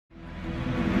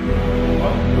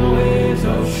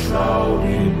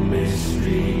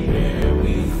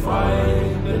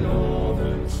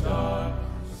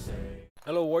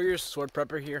Warriors, Sword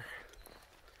Prepper here.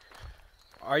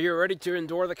 Are you ready to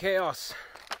endure the chaos?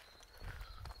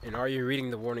 And are you reading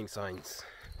the warning signs?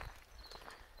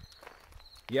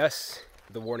 Yes,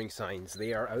 the warning signs.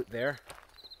 They are out there.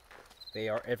 They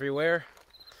are everywhere.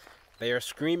 They are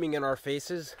screaming in our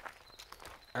faces.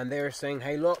 And they are saying,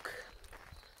 hey look,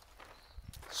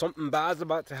 something bad's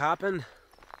about to happen.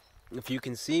 If you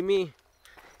can see me,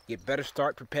 you'd better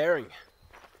start preparing.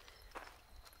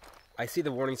 I see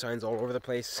the warning signs all over the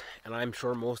place, and I'm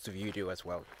sure most of you do as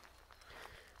well.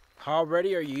 How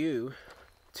ready are you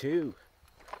to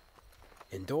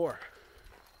endure?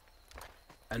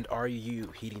 And are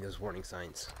you heeding those warning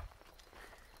signs?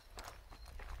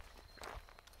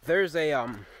 There's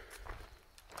an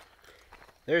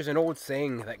old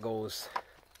saying that goes,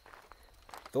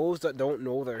 those that don't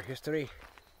know their history,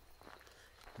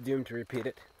 doomed to repeat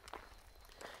it.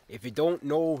 If you don't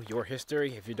know your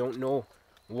history, if you don't know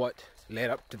what led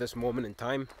up to this moment in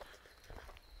time,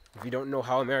 if you don't know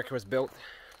how America was built,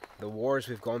 the wars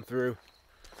we've gone through,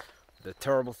 the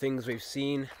terrible things we've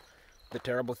seen, the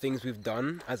terrible things we've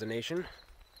done as a nation,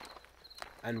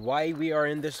 and why we are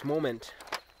in this moment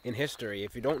in history,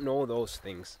 if you don't know those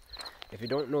things, if you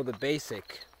don't know the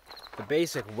basic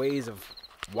ways of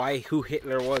who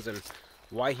Hitler was and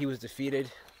why he was defeated,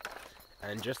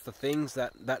 and just the things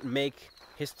that make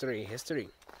history history.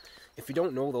 If you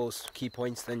don't know those key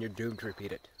points, then you're doomed to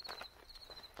repeat it.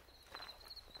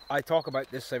 I talk about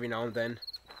this every now and then.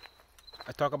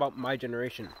 I talk about my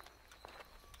generation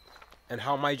and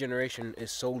how my generation is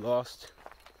so lost.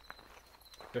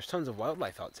 There's tons of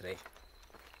wildlife out today.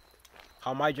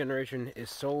 How my generation is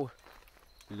so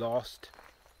lost.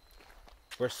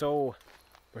 We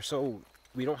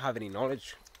don't have any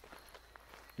knowledge.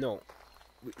 No,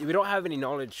 we don't have any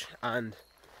knowledge, and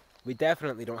we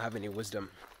definitely don't have any wisdom.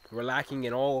 We're lacking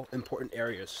in all important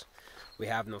areas. We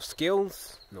have no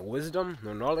skills, no wisdom,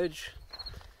 no knowledge,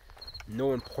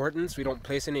 no importance. We don't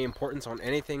place any importance on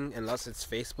anything unless it's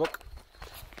Facebook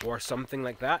or something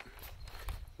like that.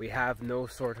 We have no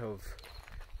sort of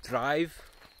drive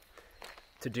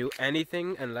to do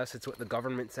anything unless it's what the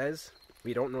government says.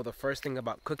 We don't know the first thing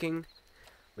about cooking.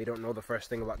 We don't know the first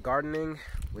thing about gardening.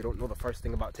 We don't know the first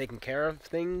thing about taking care of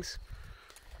things.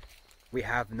 We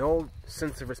have no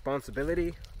sense of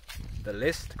responsibility. The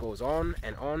list goes on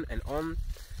and on and on.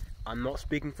 I'm not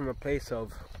speaking from a place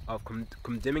of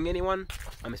condemning anyone.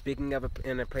 I'm speaking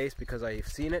in a place because I've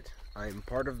seen it. I'm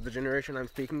part of the generation I'm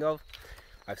speaking of.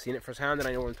 I've seen it firsthand and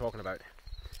I know what I'm talking about.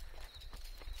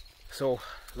 So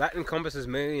that encompasses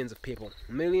millions of people.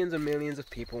 Millions and millions of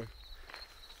people.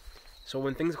 So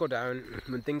when things go down,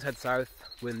 when things head south,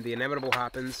 when the inevitable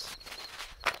happens,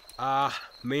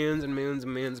 millions and millions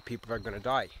and millions of people are going to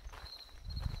die.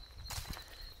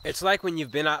 It's like when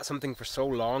you've been at something for so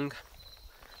long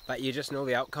that you just know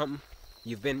the outcome.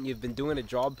 You've been doing a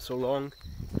job so long,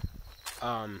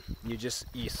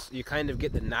 you kind of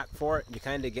get the knack for it. You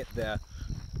kind of get the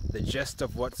gist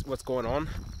of what's going on.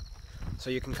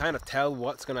 So you can kind of tell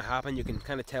what's going to happen. You can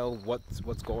kind of tell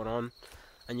what's going on,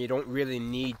 and you don't really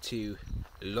need to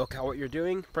look at what you're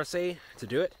doing per se to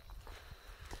do it.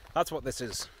 That's what this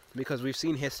is, because we've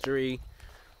seen history.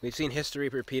 We've seen history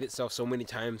repeat itself so many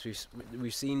times.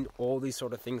 We've seen all these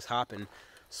sort of things happen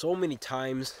so many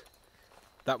times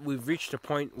that we've reached a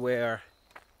point where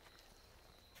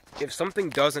if something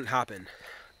doesn't happen,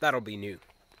 that'll be new.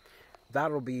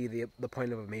 That'll be the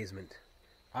point of amazement.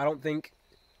 I don't think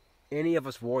any of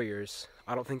us warriors,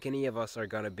 I don't think any of us are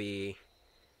going to be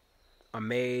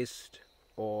amazed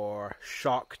or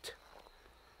shocked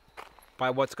by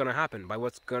what's going to happen, by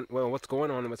what's going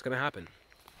on and what's going to happen.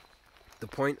 The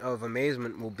point of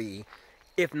amazement will be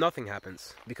if nothing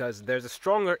happens, because there's a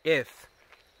stronger if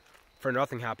for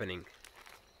nothing happening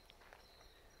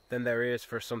than there is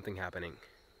for something happening.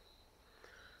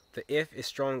 The if is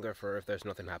stronger for if there's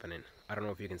nothing happening. I don't know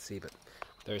if you can see, but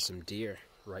there's some deer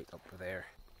right up there.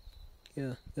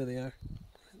 Yeah, there they are.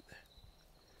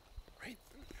 Right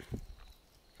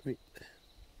there.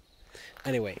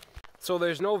 Anyway, so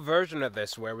there's no version of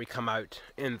this where we come out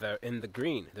in the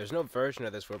green. There's no version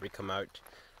of this where we come out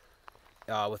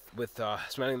with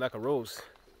smelling like a rose.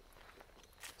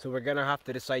 So we're gonna have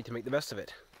to decide to make the best of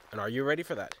it. And are you ready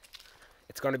for that?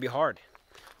 It's gonna be hard.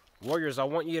 Warriors, I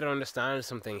want you to understand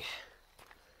something.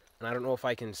 And I don't know if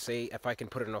I can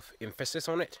put enough emphasis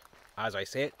on it as I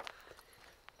say it.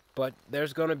 But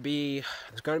there's gonna be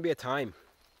a time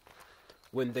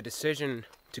when the decision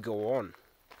to go on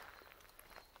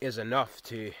is enough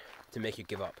to make you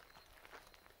give up.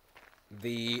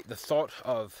 The thought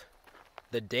of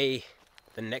the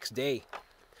next day,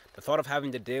 the thought of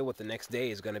having to deal with the next day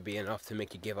is going to be enough to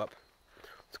make you give up.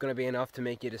 It's going to be enough to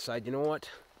make you decide, you know what?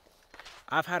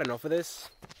 I've had enough of this.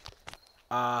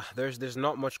 There's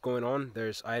not much going on.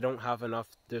 I don't have enough.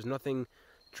 There's nothing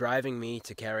driving me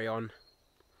to carry on.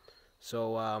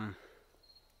 So I'm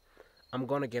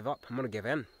going to give up. I'm going to give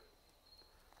in.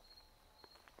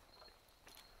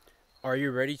 Are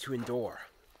you ready to endure?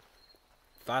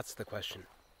 That's the question.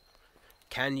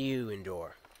 Can you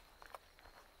endure?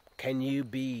 Can you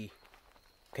be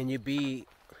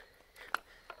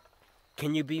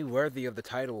worthy of the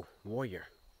title warrior?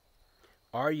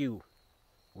 Are you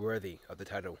worthy of the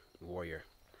title warrior?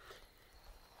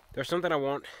 There's something I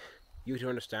want you to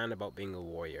understand about being a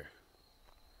warrior.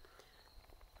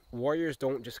 Warriors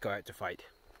don't just go out to fight.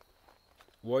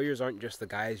 Warriors aren't just the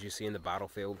guys you see in the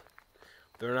battlefield.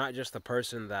 They're not just the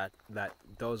person that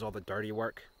does all the dirty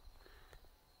work,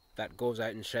 that goes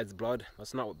out and sheds blood.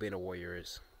 That's not what being a warrior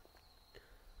is.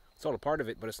 It's all a part of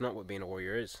it, but it's not what being a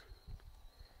warrior is.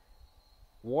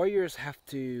 Warriors have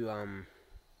to,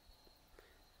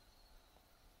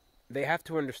 they have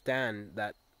to understand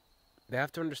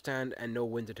and know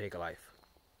when to take a life.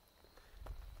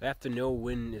 They have to know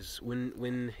when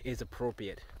is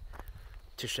appropriate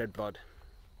to shed blood.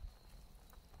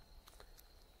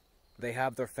 They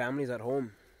have their families at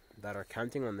home that are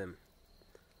counting on them.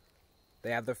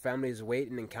 They have their families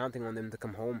waiting and counting on them to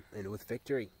come home and with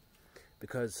victory.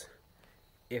 Because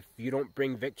if you don't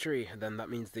bring victory, then that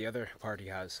means the other party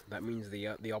has. That means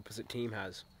the opposite team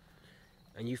has.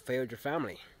 And you failed your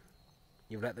family.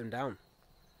 You've let them down.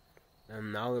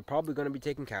 And now they're probably going to be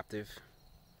taken captive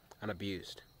and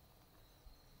abused.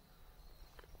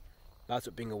 That's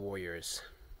what being a warrior is.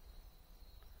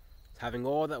 Having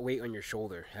all that weight on your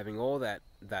shoulder, having all that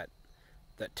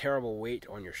terrible weight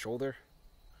on your shoulder,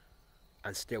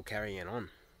 and still carrying on.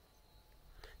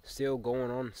 Still going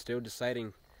on, still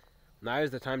deciding, now is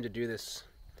the time to do this.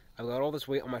 I've got all this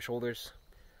weight on my shoulders.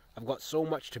 I've got so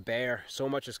much to bear, so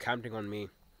much is counting on me.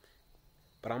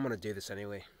 But I'm going to do this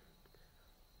anyway.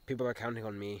 People are counting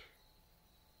on me,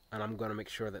 and I'm going to make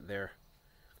sure that they're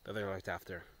looked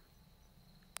after.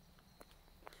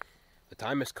 The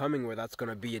time is coming where that's going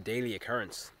to be a daily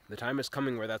occurrence. The time is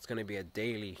coming where that's going to be a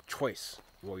daily choice,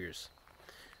 warriors.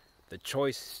 The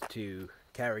choice to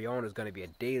carry on is going to be a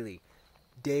daily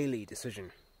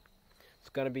decision. It's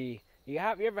going to be, you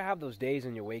ever have those days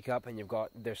when you wake up and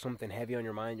there's something heavy on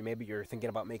your mind? Maybe you're thinking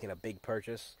about making a big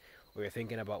purchase, or you're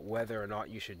thinking about whether or not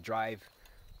you should drive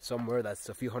somewhere that's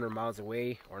a few hundred miles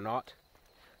away or not.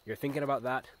 You're thinking about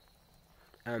that,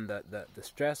 and the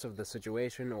stress of the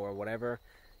situation or whatever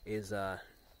is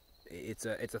it's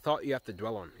a thought you have to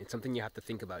dwell on. It's something you have to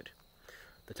think about.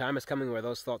 The time is coming where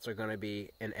those thoughts are going to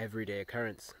be an everyday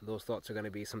occurrence. Those thoughts are going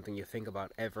to be something you think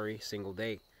about every single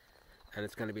day, and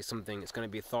it's going to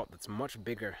be a thought that's much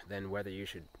bigger than whether you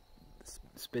should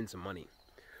spend some money,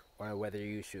 or whether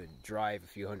you should drive a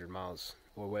few hundred miles,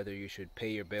 or whether you should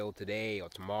pay your bill today or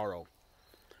tomorrow.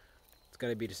 It's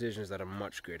going to be decisions that are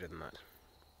much greater than that,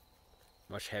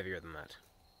 much heavier than that,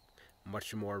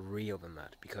 much more real than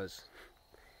that, because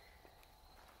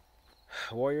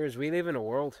warriors, we live in a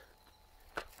world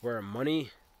where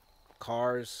money,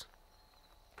 cars,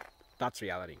 that's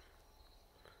reality.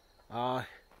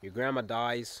 Your grandma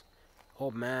dies. Oh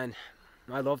man,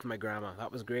 I loved my grandma.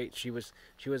 That was great. She was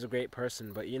a great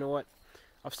person, but you know what?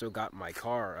 I've still got my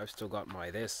car. I've still got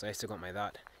my this. I still got my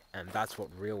that. And that's what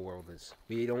real world is.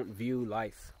 We don't view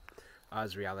life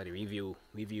as reality. We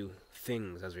view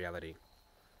things as reality.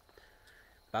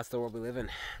 That's the world we live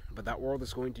in. But that world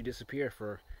is going to disappear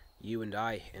for you and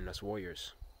I and us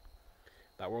warriors.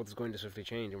 That world is going to swiftly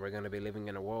change, and we're going to be living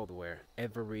in a world where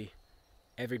every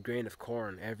grain of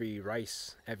corn, every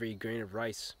grain of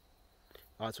rice,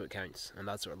 that's what counts, and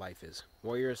that's what life is.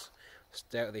 Warriors,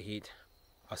 stay out of the heat.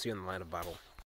 I'll see you on the line of battle.